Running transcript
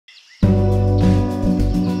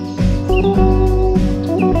Welcome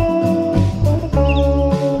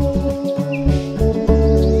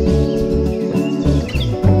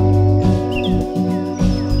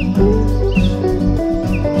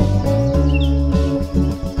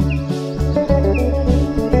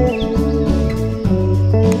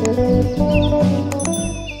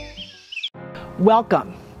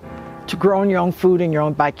to growing your own food in your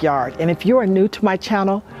own backyard. And if you are new to my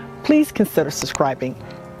channel, please consider subscribing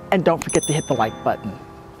and don't forget to hit the like button.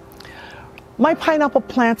 My pineapple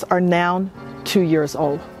plants are now 2 years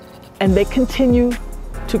old and they continue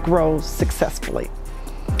to grow successfully.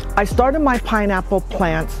 I started my pineapple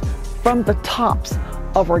plants from the tops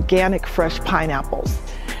of organic fresh pineapples.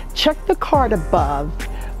 Check the card above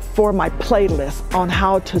for my playlist on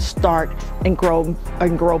how to start and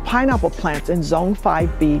grow pineapple plants in Zone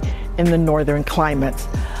 5B in the northern climates.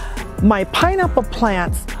 My pineapple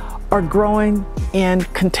plants are growing in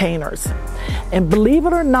containers. And believe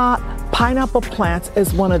it or not, pineapple plants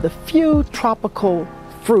is one of the few tropical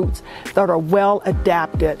fruits that are well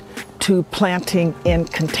adapted to planting in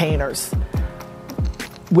containers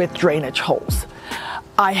with drainage holes.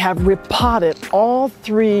 I have repotted all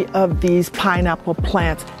 3 of these pineapple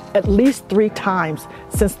plants at least 3 times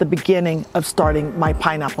since the beginning of starting my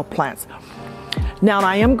pineapple plants. Now,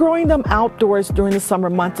 I am growing them outdoors during the summer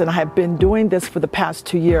months, and I have been doing this for the past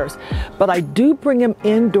 2 years, but I do bring them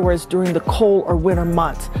indoors during the cold or winter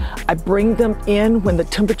months. I bring them in when the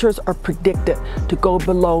temperatures are predicted to go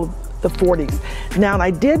below the 40s. Now,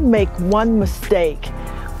 I did make one mistake,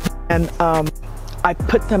 and I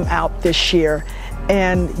put them out this year,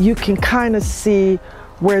 and you can kind of see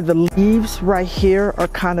where the leaves right here are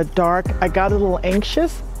kind of dark. I got a little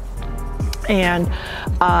anxious, and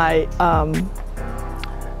I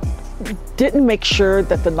didn't make sure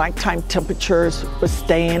that the nighttime temperatures was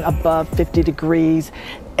staying above 50 degrees,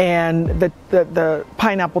 and the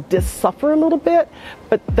pineapple did suffer a little bit,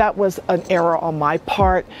 but that was an error on my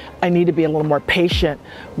part. I need to be a little more patient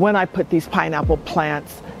when I put these pineapple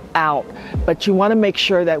plants out. But you want to make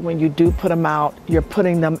sure that when you do put them out, you're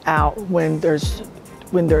putting them out when the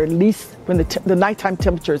nighttime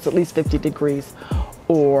temperature is at least 50 degrees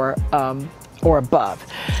or above.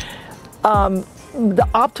 The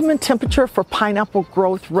optimum temperature for pineapple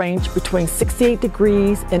growth range between 68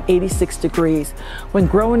 degrees and 86 degrees. When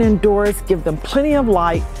growing indoors, give them plenty of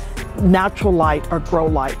light, natural light or grow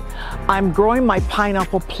light. I'm growing my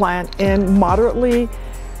pineapple plant in moderately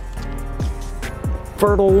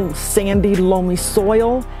fertile, sandy, loamy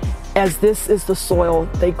soil, as this is the soil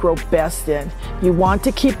they grow best in. You want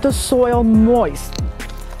to keep the soil moist,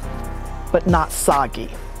 but not soggy.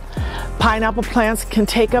 Pineapple plants can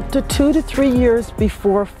take up to 2 to 3 years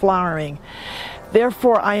before flowering.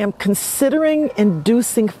 Therefore, I am considering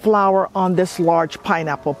inducing flower on this large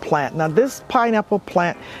pineapple plant. Now, this pineapple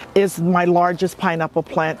plant is my largest pineapple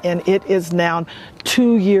plant, and it is now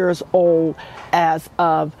 2 years old as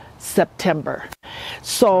of September.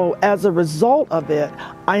 So as a result of it,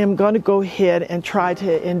 I am going to go ahead and try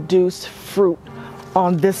to induce fruit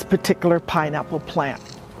on this particular pineapple plant.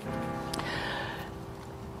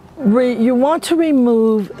 You want to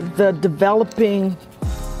remove the developing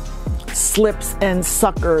slips and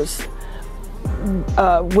suckers,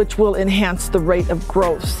 which will enhance the rate of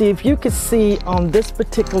growth. See, if you could see on this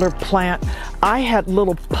particular plant, I had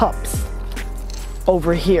little pups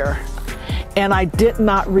over here, and I did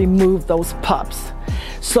not remove those pups.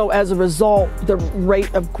 So as a result, the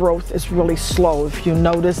rate of growth is really slow. If you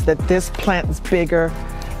notice that this plant is bigger,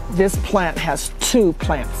 this plant has 2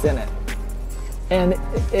 plants in it. And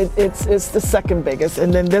it's the second biggest,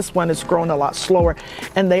 and then this one is growing a lot slower,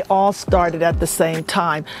 and they all started at the same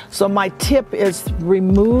time. So my tip is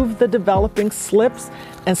remove the developing slips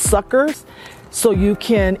and suckers so you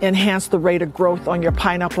can enhance the rate of growth on your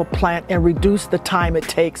pineapple plant and reduce the time it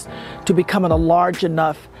takes to becoming large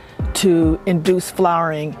enough to induce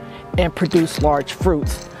flowering and produce large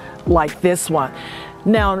fruits like this one.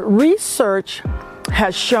 Now, research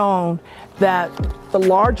has shown that the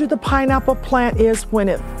larger the pineapple plant is when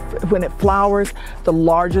it flowers, the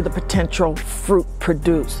larger the potential fruit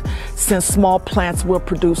produced, since small plants will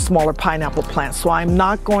produce smaller pineapple plants. So I'm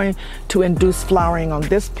not going to induce flowering on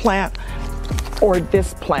this plant or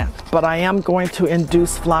this plant, but I am going to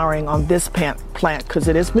induce flowering on this plant because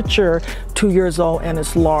it is mature, 2 years old, and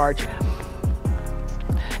it's large.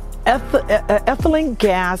 Ethylene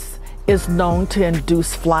gas is known to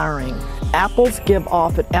induce flowering. Apples give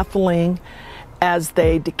off an ethylene as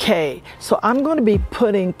they decay. So I'm going to be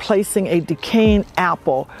placing a decaying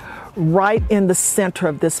apple right in the center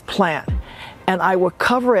of this plant, and I will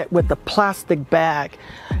cover it with a plastic bag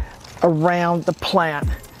around the plant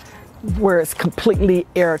where it's completely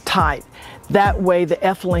airtight. That way the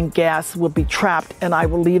ethylene gas will be trapped, and I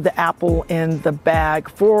will leave the apple in the bag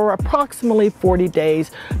for approximately 40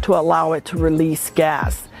 days to allow it to release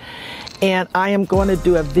gas. And I am going to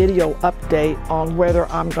do a video update on whether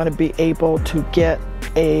I'm going to be able to get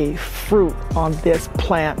a fruit on this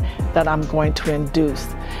plant that I'm going to induce.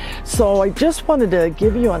 So I just wanted to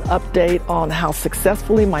give you an update on how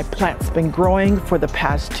successfully my plant's been growing for the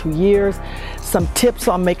past 2 years. Some tips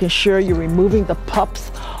on making sure you're removing the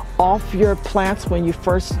pups off your plants when they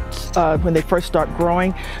first start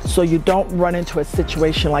growing, so you don't run into a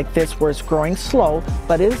situation like this where it's growing slow,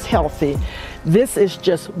 but it is healthy. This is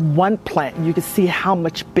just one plant. You can see how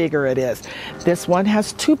much bigger it is. This one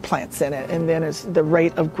has 2 plants in it, and then the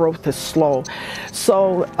rate of growth is slow.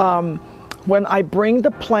 So when I bring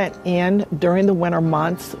the plant in during the winter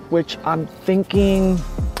months, which I'm thinking,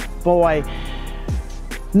 boy,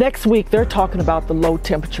 next week they're talking about the low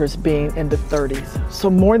temperatures being in the 30s. So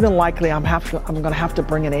more than likely I'm going to have to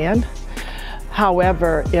bring it in.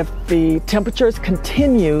 However, if the temperatures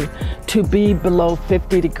continue to be below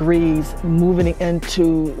 50 degrees moving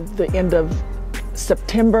into the end of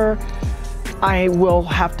September, I will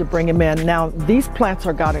have to bring them in. Now, these plants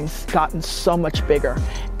are gotten so much bigger,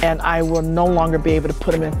 and I will no longer be able to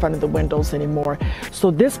put them in front of the windows anymore. So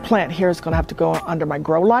this plant here is going to have to go under my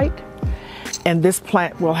grow light, and this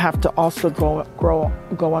plant will have to also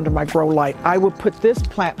go under my grow light. I will put this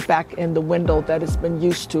plant back in the window that it's been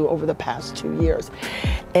used to over the past 2 years.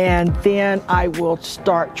 And then I will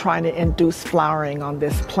start trying to induce flowering on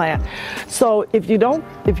this plant. So if you don't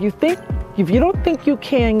think you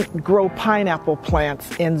can grow pineapple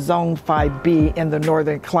plants in zone 5B in the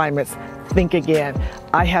northern climates, think again.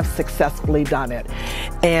 I have successfully done it,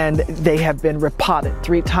 and they have been repotted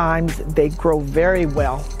 3 times. They grow very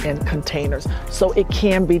well in containers, so it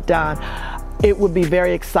can be done. It would be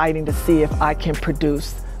very exciting to see if I can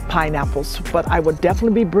produce pineapples, but I will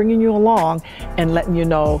definitely be bringing you along and letting you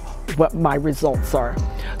know what my results are.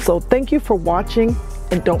 So thank you for watching,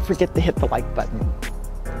 and don't forget to hit the like button.